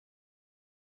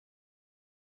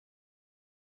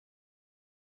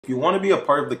If you want to be a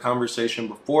part of the conversation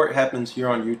before it happens here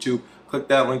on YouTube, click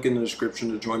that link in the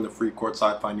description to join the free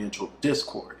Courtside Financial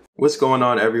Discord. What's going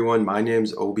on, everyone? My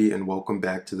name's Obi, and welcome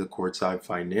back to the Courtside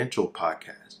Financial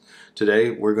Podcast.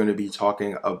 Today, we're going to be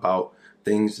talking about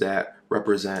things that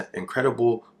represent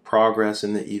incredible progress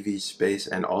in the EV space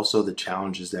and also the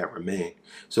challenges that remain.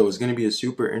 So it's going to be a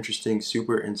super interesting,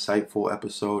 super insightful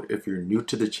episode. If you're new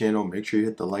to the channel, make sure you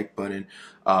hit the like button.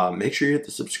 Make sure you hit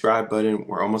the subscribe button.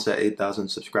 We're almost at 8,000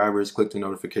 subscribers. Click the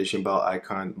notification bell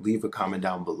icon. Leave a comment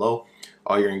down below.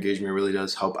 All your engagement really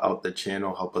does help out the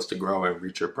channel, help us to grow and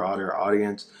reach a broader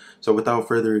audience. So without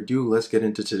further ado, let's get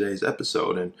into today's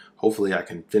episode, and hopefully I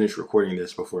can finish recording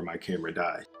this before my camera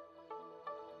dies.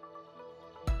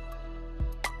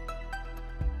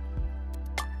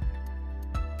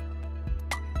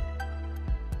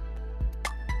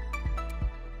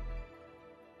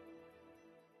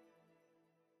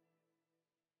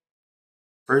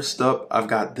 First up, I've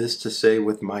got this to say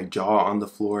with my jaw on the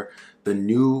floor. The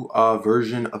new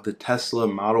version of the Tesla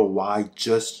Model Y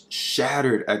just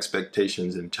shattered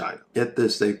expectations in China. Get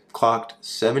this, they clocked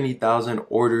 70,000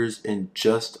 orders in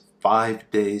just 5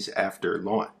 days after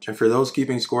launch. And for those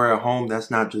keeping score at home,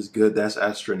 that's not just good, that's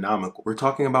astronomical. We're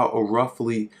talking about a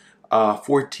roughly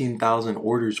 14,000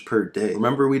 orders per day.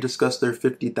 Remember we discussed their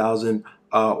 50,000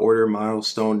 order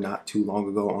milestone not too long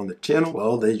ago on the channel?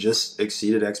 Well, they just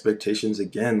exceeded expectations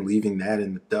again, leaving that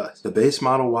in the dust. The base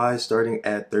Model Y is starting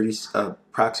at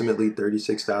approximately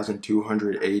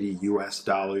 36,280 US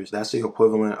dollars. That's the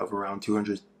equivalent of around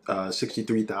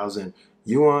 263,000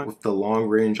 yuan, with the long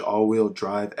range all-wheel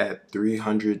drive at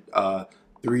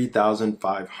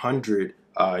 3,500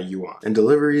 yuan. And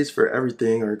deliveries for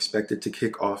everything are expected to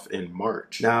kick off in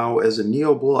March. Now, as a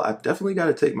NIO bull, I've definitely got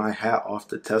to take my hat off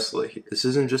to Tesla here. This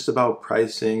isn't just about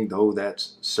pricing, though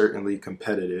that's certainly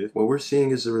competitive. What we're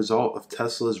seeing is the result of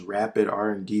Tesla's rapid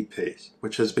R&D pace,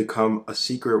 which has become a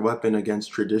secret weapon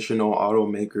against traditional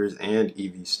automakers and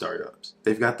EV startups.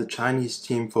 They've got the Chinese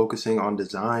team focusing on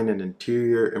design and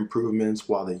interior improvements,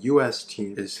 while the US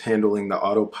team is handling the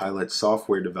autopilot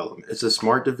software development. It's a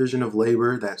smart division of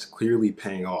labor that's clearly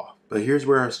paying off. But here's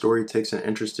where our story takes an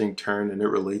interesting turn, and it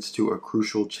relates to a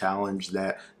crucial challenge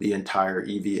that the entire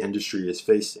EV industry is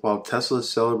facing. While Tesla is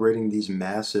celebrating these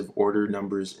massive order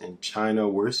numbers in China,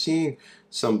 we're seeing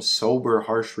some sobering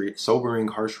harsh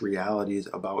realities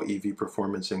about EV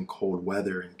performance in cold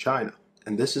weather in China.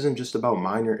 And this isn't just about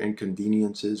minor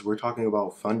inconveniences. We're talking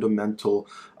about fundamental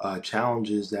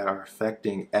challenges that are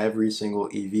affecting every single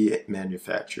EV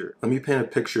manufacturer. Let me paint a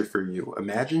picture for you.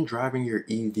 Imagine driving your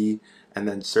EV and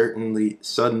then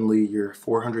suddenly your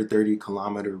 430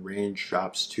 kilometer range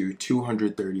drops to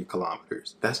 230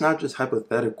 kilometers. That's not just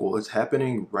hypothetical. It's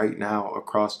happening right now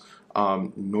across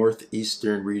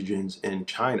northeastern regions in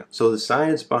China. So the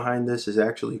science behind this is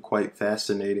actually quite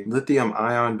fascinating.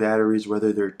 Lithium-ion batteries,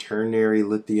 whether they're ternary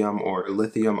lithium or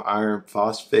lithium iron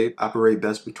phosphate, operate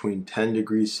best between 10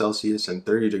 degrees Celsius and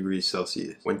 30 degrees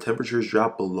Celsius. When temperatures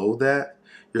drop below that,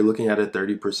 you're looking at a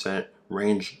 30%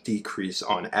 range decrease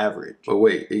on average. But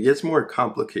wait, it gets more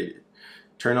complicated.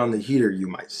 Turn on the heater, you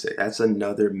might say. That's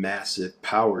another massive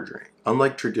power drain.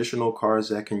 Unlike traditional cars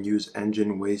that can use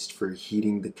engine waste for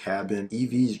heating the cabin,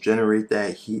 EVs generate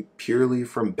that heat purely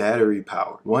from battery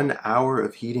power. 1 hour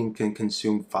of heating can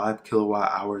consume 5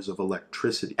 kilowatt hours of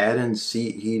electricity. Add in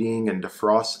seat heating and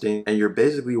defrosting, and you're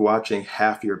basically watching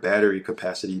half your battery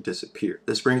capacity disappear.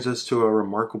 This brings us to a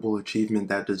remarkable achievement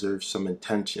that deserves some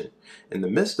attention. In the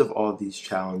midst of all these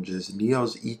challenges,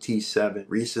 NIO's ET7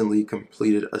 recently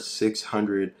completed a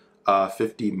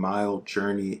 650-mile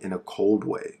journey in a cold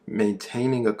wave,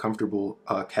 maintaining a comfortable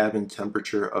cabin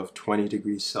temperature of 20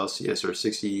 degrees Celsius or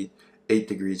 68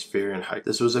 degrees Fahrenheit.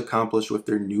 This was accomplished with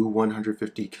their new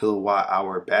 150 kilowatt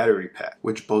hour battery pack,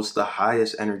 which boasts the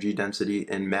highest energy density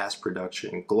in mass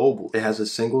production globally. It has a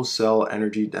single cell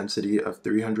energy density of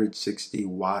 360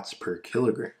 watts per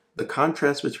kilogram. The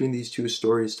contrast between these two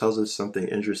stories tells us something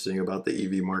interesting about the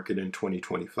EV market in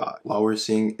 2025. While we're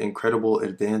seeing incredible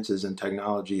advances in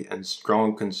technology and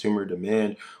strong consumer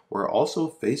demand, we're also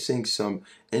facing some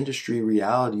industry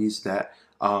realities that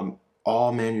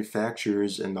all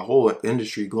manufacturers and the whole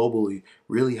industry globally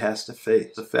really has to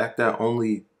face. The fact that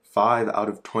only 5 out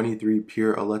of 23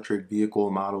 pure electric vehicle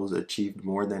models achieved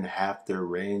more than half their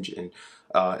range in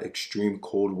extreme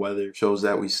cold weather shows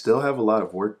that we still have a lot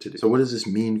of work to do. So what does this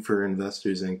mean for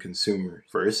investors and consumers?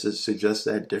 First, it suggests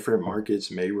that different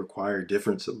markets may require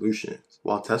different solutions.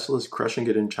 While Tesla is crushing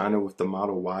it in China with the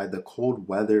Model Y, the cold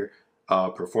weather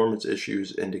performance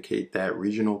issues indicate that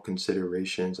regional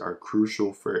considerations are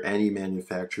crucial for any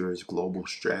manufacturer's global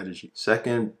strategy.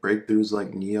 Second, breakthroughs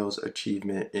like NIO's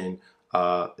achievement in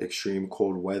extreme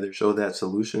cold weather show that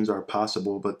solutions are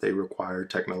possible, but they require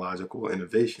technological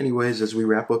innovation. Anyways, as we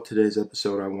wrap up today's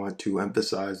episode, I want to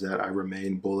emphasize that I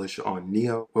remain bullish on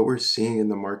NIO. What we're seeing in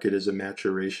the market is a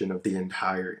maturation of the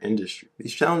entire industry.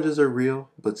 These challenges are real,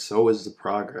 but so is the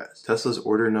progress. Tesla's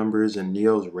order numbers and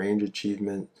NIO's range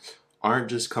achievement aren't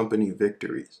just company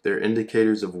victories. They're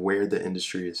indicators of where the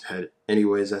industry is headed.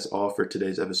 Anyways, that's all for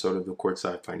today's episode of the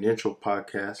Courtside Financial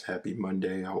Podcast. Happy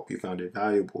Monday. I hope you found it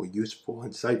valuable, useful,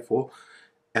 insightful,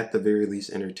 at the very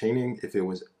least entertaining. If it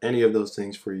was any of those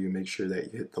things for you, make sure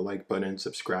that you hit the like button,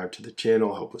 subscribe to the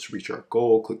channel, help us reach our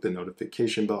goal, click the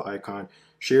notification bell icon,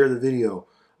 share the video,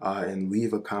 and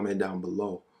leave a comment down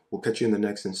below. We'll catch you in the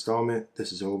next installment.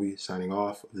 This is Obi signing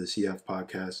off of the CF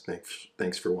Podcast.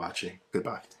 Thanks for watching.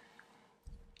 Goodbye.